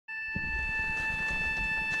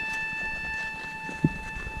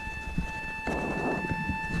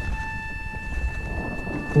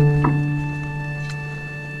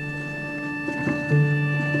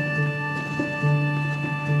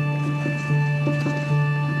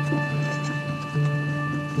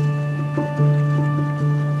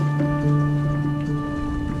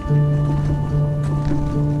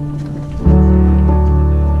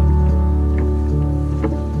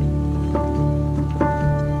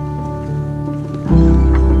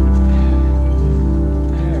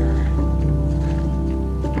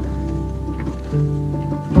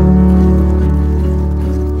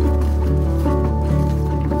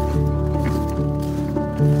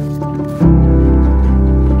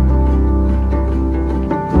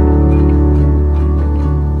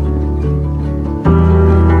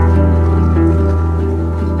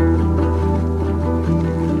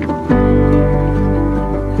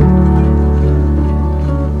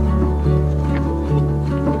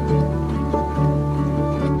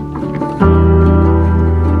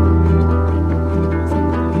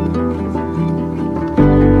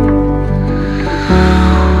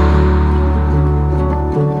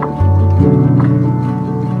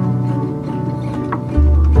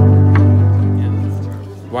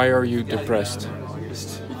Why are you depressed?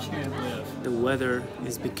 The weather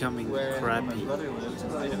is becoming crappy.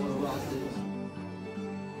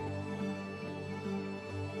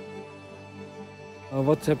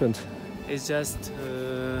 What happened? It's just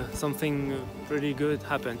something pretty good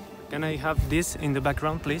happened. Can I have this in the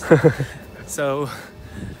background, please? So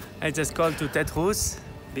I just called to Tête Rousse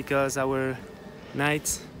because our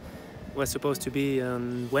night was supposed to be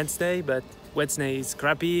on Wednesday, but Wednesday is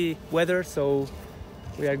crappy weather, so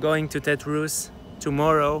we are going to Tête Rousse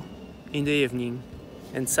tomorrow in the evening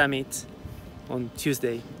and summit on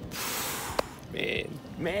Tuesday.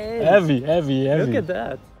 Man, Heavy. look at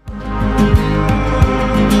that.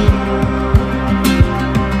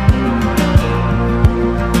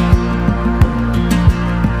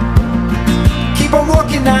 Keep on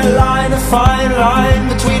walking that line, a fine line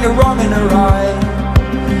between a wrong and a right.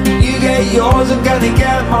 You get yours, I'm gonna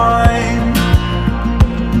get mine.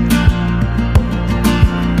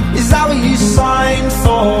 Is that what you signed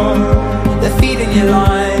for? They're feeding you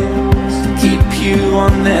lines, keep you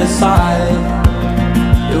on their side.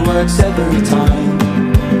 It works every time.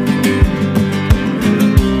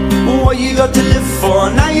 What you got to live for?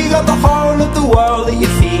 Now you got the whole of the world at your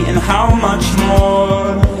feet. And how much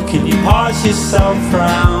more can you pass yourself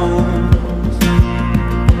round?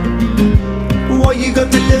 What you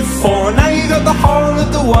got to live for? Now you got the whole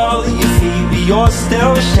of the world at your feet, but you're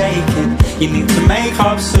still shaking. You need to make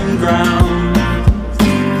up some ground.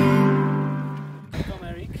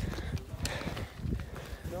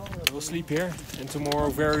 We'll sleep here and tomorrow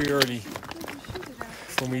very early.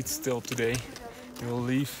 For me it's still today. We'll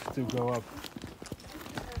leave to go up.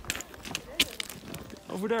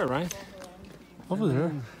 Over there, right? Over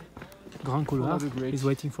there. Grand Couloir is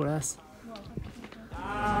waiting for us.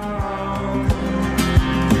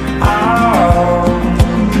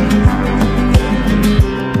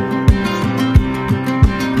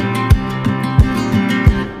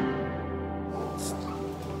 It's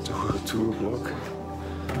 2 o'clock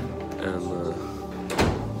and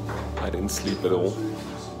I didn't sleep at all,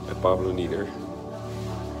 and Pablo neither.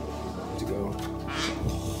 To go.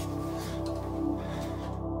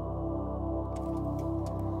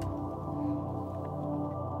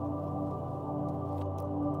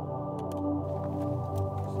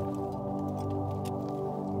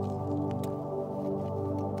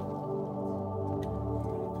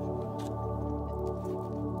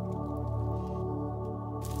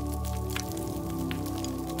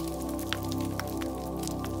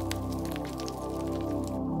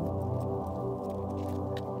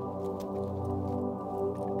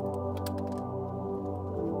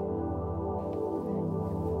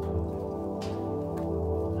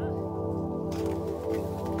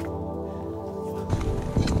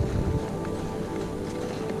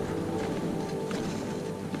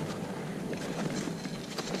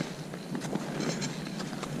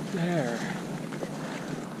 There.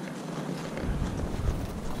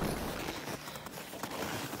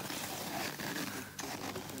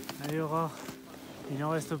 Allez Aurore, il n'en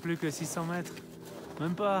reste plus que 600 mètres.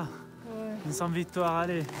 Même pas. Une sans victoire,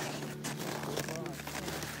 allez.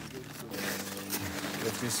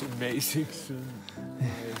 That is amazing.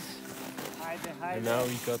 And now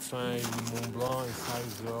we got find Mont Blanc inside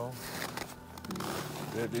as well.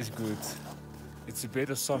 That is good. It's a bit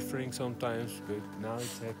of suffering sometimes, but now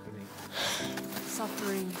it's happening.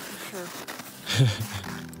 Suffering, for sure.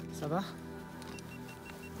 Ça va?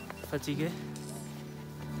 Fatigué?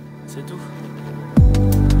 C'est tout?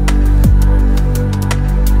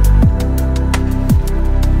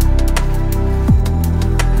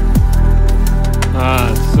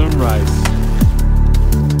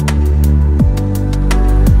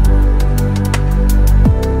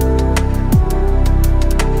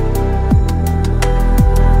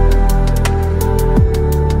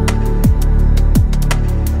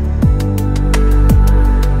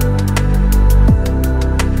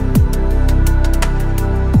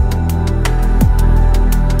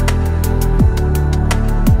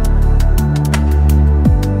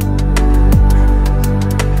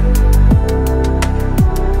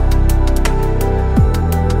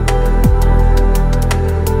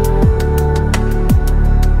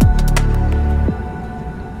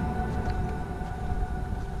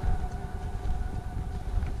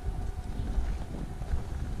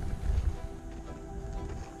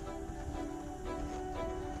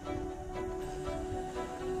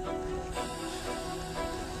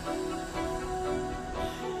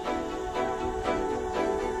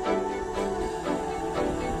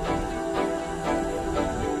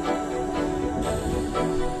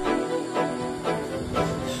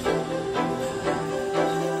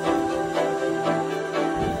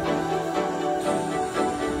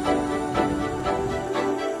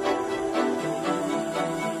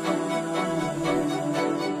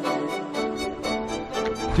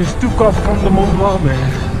 Just took off from the Mont Blanc, man.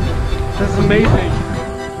 That's amazing.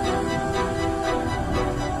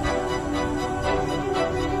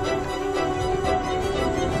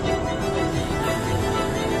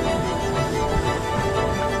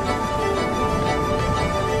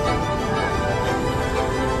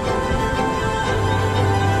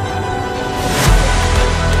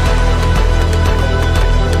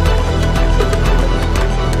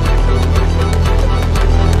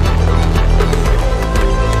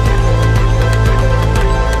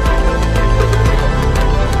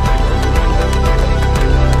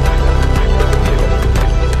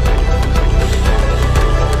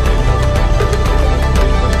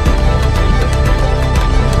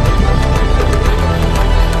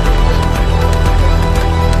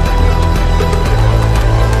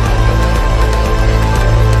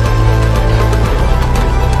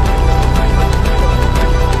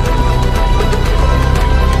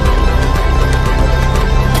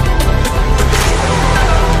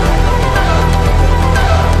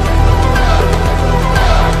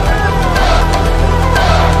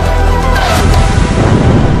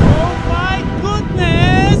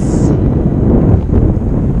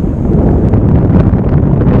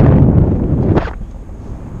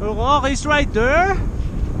 Is right there.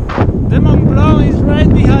 The Mont Blanc is right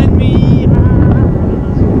behind me.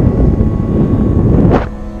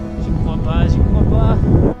 J'y crois pas, j'y crois pas.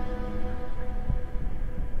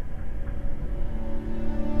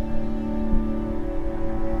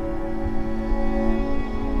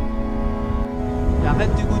 La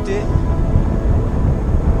Refuge de Goûter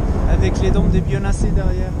avec les dômes des Bionacées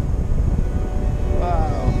derrière.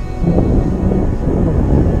 Waouh.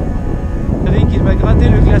 Eric, il va gratter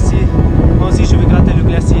le glacier. Moi aussi, je vais gratter le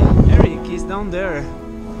glacier. Eric is down there.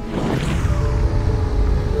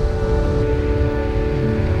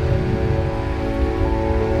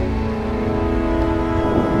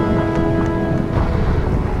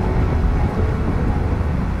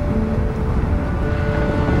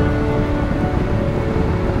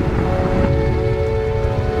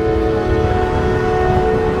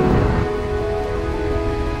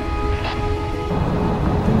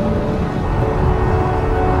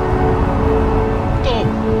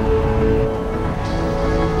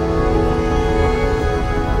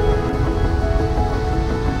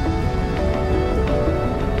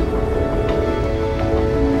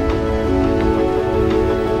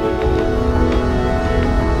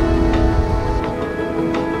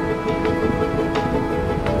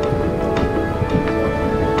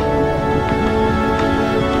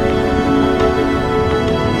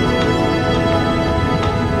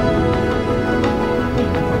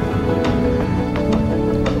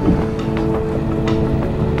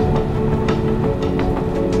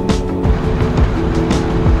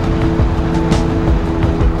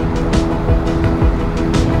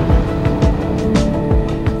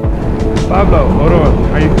 Pablo, hold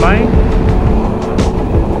on. Are you flying?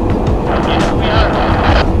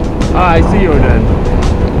 Ah, I see you then.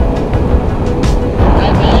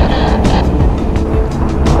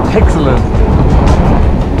 Excellent.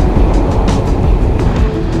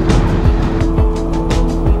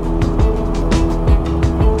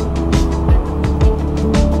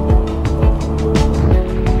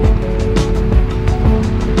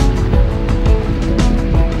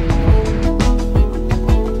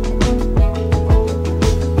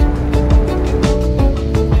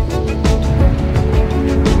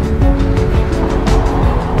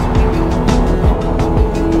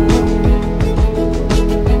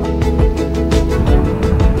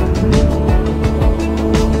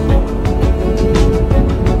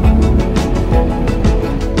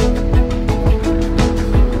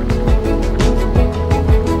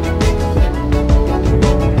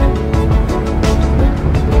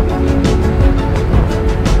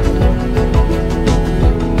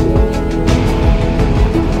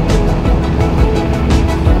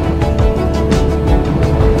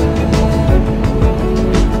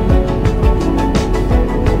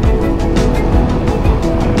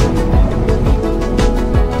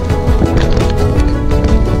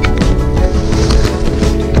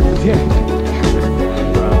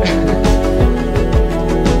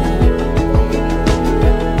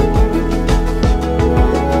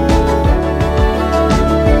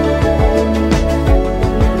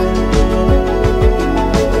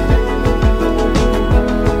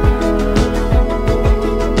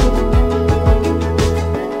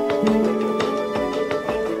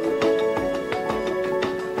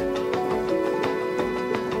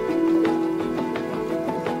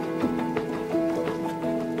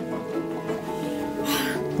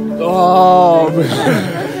 Oh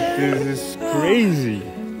man, this is crazy,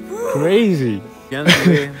 crazy. Bien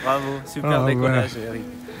joué, bravo, super Oh, décollage Eric.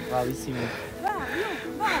 Bravissimo.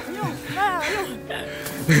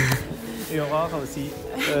 Et Aurore aussi.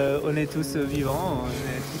 On est tous vivants,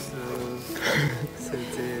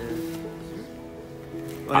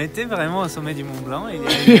 on était vraiment au sommet du Mont Blanc il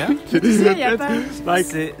y a une heure. Il y a pas...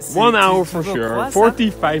 Like 1 hour for sure.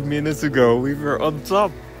 45 minutes ago, we were on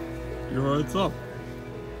top. You were on top.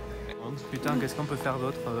 Putain, qu'est-ce qu'on peut faire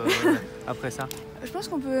d'autre après ça? Je pense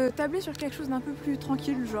qu'on peut tabler sur quelque chose d'un peu plus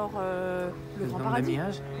tranquille, genre le Grand Paradis.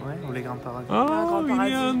 Ouais, ou les Grands Paradis. Oh, Grand il y a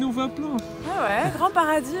Paradis. un nouveau plan. Ouais, Grand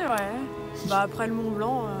Paradis, ouais. Bah après le Mont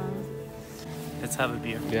Blanc... Let's have a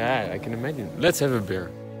beer. Yeah, I can imagine. Let's have a beer.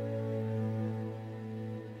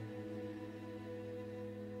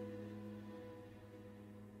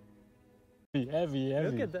 Heavy.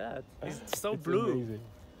 Look at that. It's so It's blue. amazing.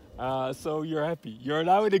 So you're happy. You're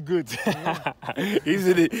now in a good. he's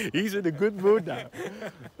in a good mood now.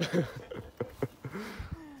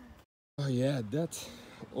 Oh yeah,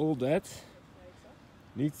 all that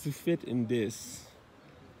needs to fit in this.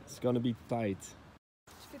 It's gonna be tight.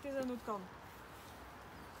 Tu fais tes anneaux de corde.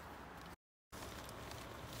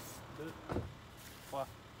 2,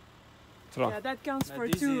 3. Yeah, that counts for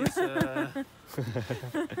This 2. is,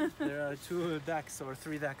 there are 2 ducks or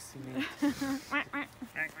 3 ducks in it.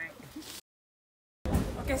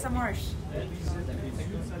 Ok, ça marche.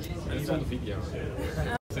 It's on video.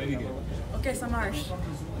 Say it again. Ok, ça marche.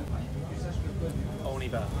 On y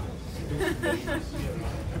va.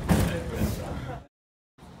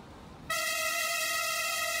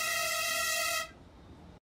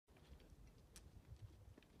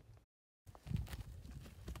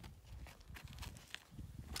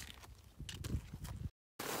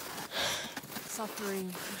 Suffering,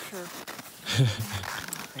 for sure.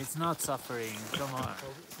 It's not suffering, come on.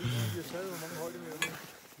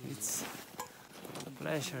 It's a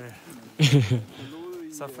pleasure.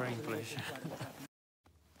 Suffering pleasure.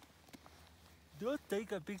 Don't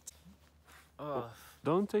take a picture. Oh.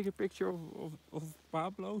 Don't take a picture of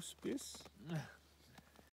Pablo's piss.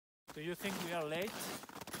 Do you think we are late?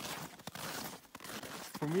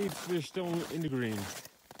 For me, we're still in the green.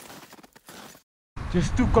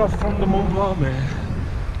 Just took off from the Mont Blanc, man.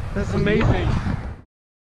 That's amazing.